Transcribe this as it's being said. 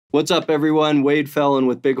What's up, everyone? Wade Fellin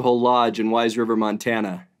with Big Hole Lodge in Wise River,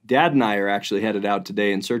 Montana. Dad and I are actually headed out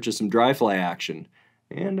today in search of some dry fly action,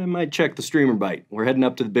 and I might check the streamer bite. We're heading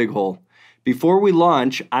up to the Big Hole. Before we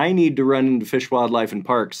launch, I need to run into Fish, Wildlife, and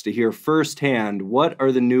Parks to hear firsthand what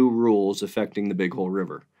are the new rules affecting the Big Hole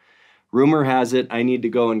River. Rumor has it I need to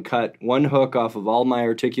go and cut one hook off of all my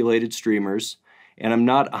articulated streamers, and I'm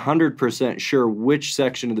not 100% sure which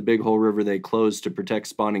section of the Big Hole River they closed to protect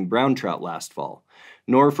spawning brown trout last fall,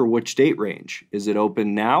 nor for which date range. Is it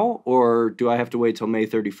open now, or do I have to wait till May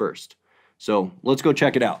 31st? So let's go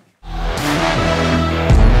check it out. We've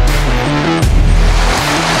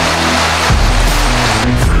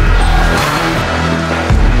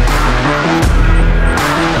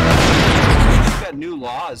got new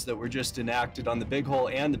laws that were just enacted on the Big Hole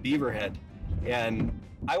and the Beaverhead, and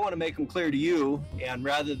I want to make them clear to you, and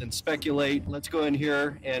rather than speculate, let's go in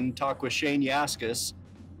here and talk with Shane Yaskis,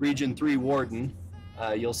 Region 3 Warden.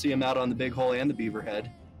 You'll see him out on the Big Hole and the Beaverhead,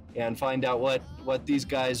 and find out what these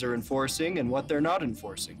guys are enforcing and what they're not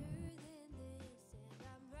enforcing.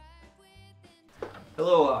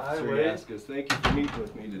 Hello, Officer Yaskis. Thank you for meeting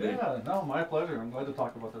with me today. Yeah, no, my pleasure. I'm glad to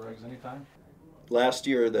talk about the regs anytime. Last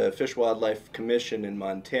year, the Fish Wildlife Commission in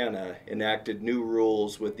Montana enacted new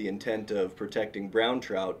rules with the intent of protecting brown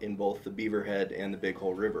trout in both the Beaverhead and the Big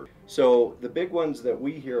Hole River. So the big ones that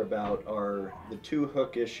we hear about are the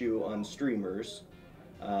 2-hook issue on streamers,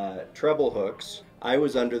 treble hooks. I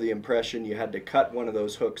was under the impression you had to cut one of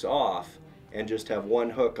those hooks off and just have one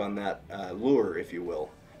hook on that lure, if you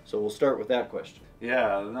will. So we'll start with that question.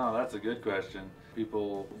 Yeah, no, that's a good question.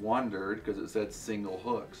 People wondered, because it said single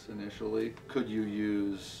hooks initially, could you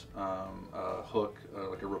use a hook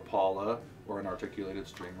like a Rapala or an articulated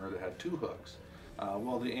streamer that had 2 hooks?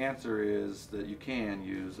 Well, the answer is that you can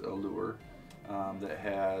use a lure that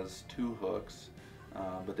has 2 hooks,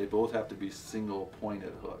 but they both have to be single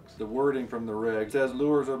pointed hooks. The wording from the reg says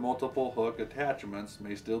lures or multiple hook attachments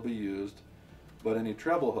may still be used, but any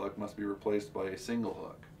treble hook must be replaced by a single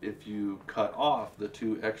hook. If you cut off the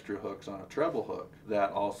 2 extra hooks on a treble hook,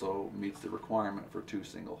 that also meets the requirement for 2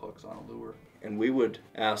 single hooks on a lure. And we would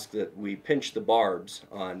ask that we pinch the barbs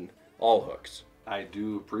on all hooks. I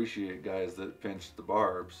do appreciate guys that pinch the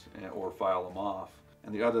barbs or file them off.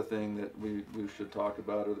 And the other thing that we should talk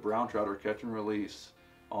about are the brown trout are catch and release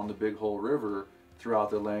on the Big Hole River throughout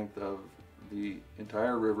the length of the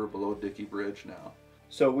entire river below Dickie Bridge now.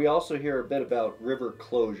 So we also hear a bit about river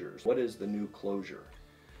closures. What is the new closure?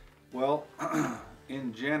 Well,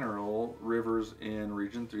 in general, rivers in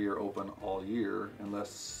Region 3 are open all year unless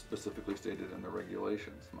specifically stated in the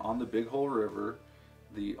regulations. On the Big Hole River,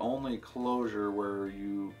 the only closure where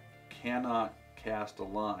you cannot cast a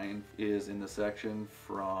line is in the section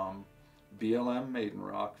from BLM Maiden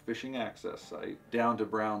Rock Fishing Access Site down to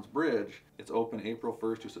Brown's Bridge. It's open April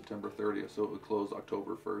 1st to September 30th, so it would close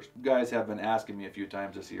October 1st. Guys have been asking me a few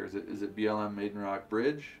times this year, is it BLM Maiden Rock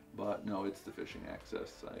Bridge? But no, it's the Fishing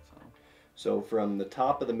Access Site. So from the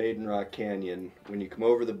top of the Maiden Rock Canyon, when you come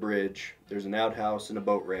over the bridge, there's an outhouse and a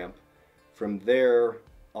boat ramp. From there,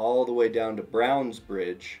 all the way down to Brown's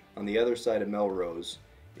Bridge, on the other side of Melrose,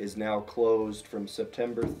 is now closed from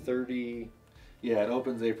September 30. Yeah, it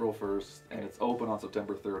opens April 1st, and it's open on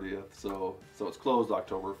September 30th, so it's closed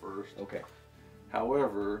October 1st. Okay.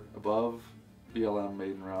 However, above BLM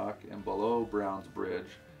Maiden Rock and below Brown's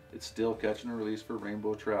Bridge, it's still catch and release for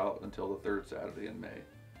rainbow trout until the 3rd Saturday in May.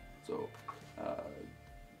 So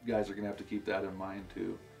guys are going to have to keep that in mind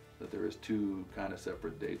too, that there is 2 kind of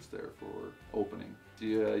separate dates there for opening.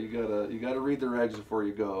 Yeah, you gotta read the regs before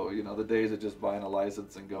you go. You know, the days of just buying a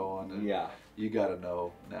license and going. And yeah. You gotta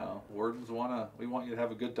know now. Wardens we want you to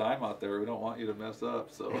have a good time out there. We don't want you to mess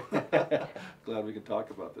up. So glad we can talk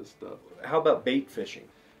about this stuff. How about bait fishing?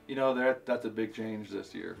 You know, that's a big change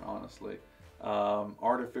this year, honestly.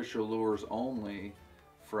 Artificial lures only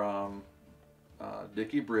from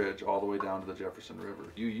Dickie Bridge all the way down to the Jefferson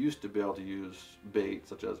River. You used to be able to use bait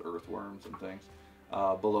such as earthworms and things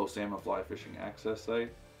below salmon fly fishing access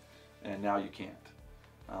site, and now you can't.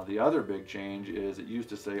 The other big change is it used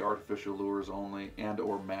to say artificial lures only and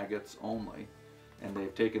or maggots only, and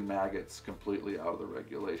they've taken maggots completely out of the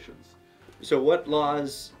regulations. So what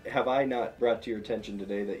laws have I not brought to your attention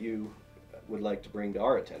today that you would like to bring to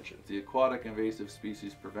our attention? The Aquatic Invasive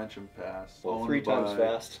Species Prevention Pass. Well, 3 times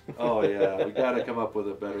fast. Oh yeah, we got to come up with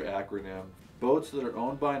a better acronym. Boats that are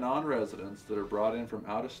owned by non-residents that are brought in from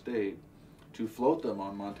out of state to float them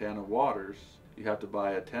on Montana waters, you have to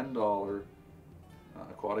buy a $10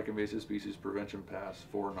 Aquatic Invasive Species Prevention Pass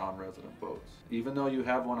for non-resident boats. Even though you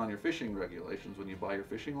have one on your fishing regulations when you buy your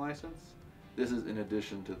fishing license, This is in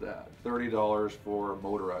addition to that. $30 for a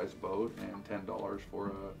motorized boat and $10 for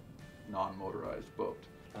a non-motorized boat.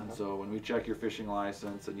 And so when we check your fishing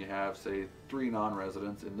license and you have, say, 3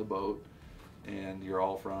 non-residents in the boat and you're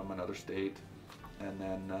all from another state, and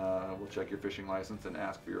then we'll check your fishing license and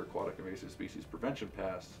ask for your aquatic invasive species prevention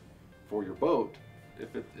pass for your boat.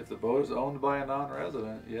 If the boat is owned by a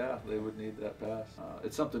non-resident, yeah, they would need that pass.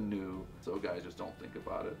 It's something new, so guys just don't think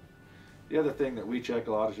about it. The other thing that we check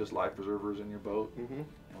a lot is just life preservers in your boat. And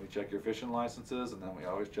we check your fishing licenses, and then we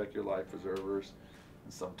always check your life preservers.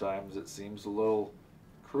 And sometimes it seems a little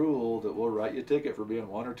cruel that we'll write you a ticket for being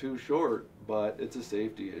 1 or 2 short, but it's a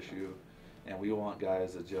safety issue. And we want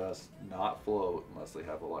guys to just not float unless they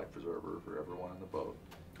have a life preserver for everyone in the boat.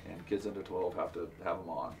 And kids under 12 have to have them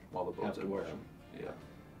on while the boat's in motion. Yeah.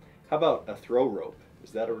 How about a throw rope?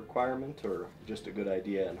 Is that a requirement or just a good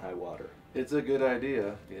idea in high water? It's a good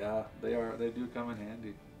idea. Yeah, they do come in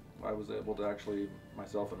handy. I was able to actually,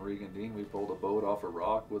 myself and Regan Dean, we pulled a boat off a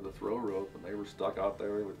rock with a throw rope, and they were stuck out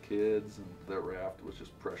there with kids, and the raft was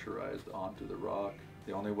just pressurized onto the rock.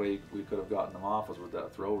 The only way we could have gotten them off was with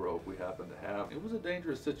that throw rope we happened to have. It was a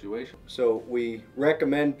dangerous situation. So we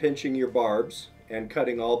recommend pinching your barbs and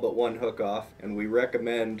cutting all but 1 hook off, and we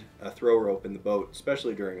recommend a throw rope in the boat,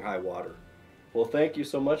 especially during high water. Well, thank you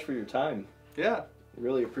so much for your time. Yeah.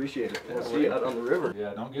 Really appreciate it. Yeah, We'll see you out on the river.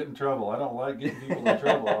 Yeah, don't get in trouble. I don't like getting people in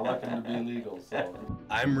trouble. I like them to be legal. So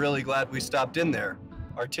I'm really glad we stopped in there.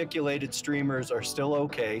 Articulated streamers are still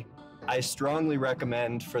okay. I strongly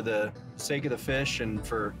recommend, for the sake of the fish and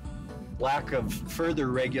for lack of further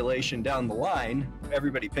regulation down the line,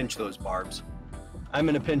 everybody pinch those barbs. I'm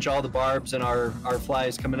going to pinch all the barbs in our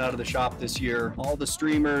flies coming out of the shop this year. All the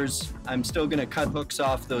streamers, I'm still going to cut hooks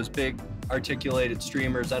off those big articulated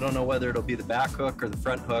streamers. I don't know whether it'll be the back hook or the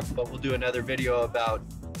front hook, but we'll do another video about,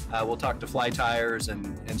 we'll talk to fly tyers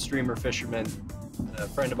and streamer fishermen. A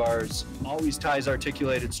friend of ours always ties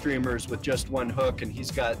articulated streamers with just 1 hook, and he's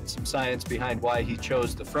got some science behind why he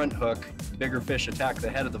chose the front hook. Bigger fish attack the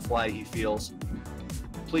head of the fly, he feels.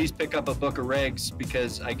 Please pick up a book of regs,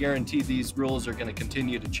 because I guarantee these rules are going to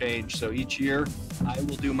continue to change. So each year I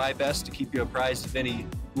will do my best to keep you apprised of any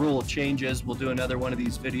rule changes. We'll do another one of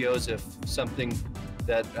these videos if something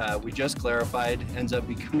that we just clarified ends up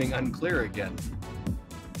becoming unclear again.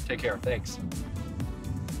 Take care. Thanks.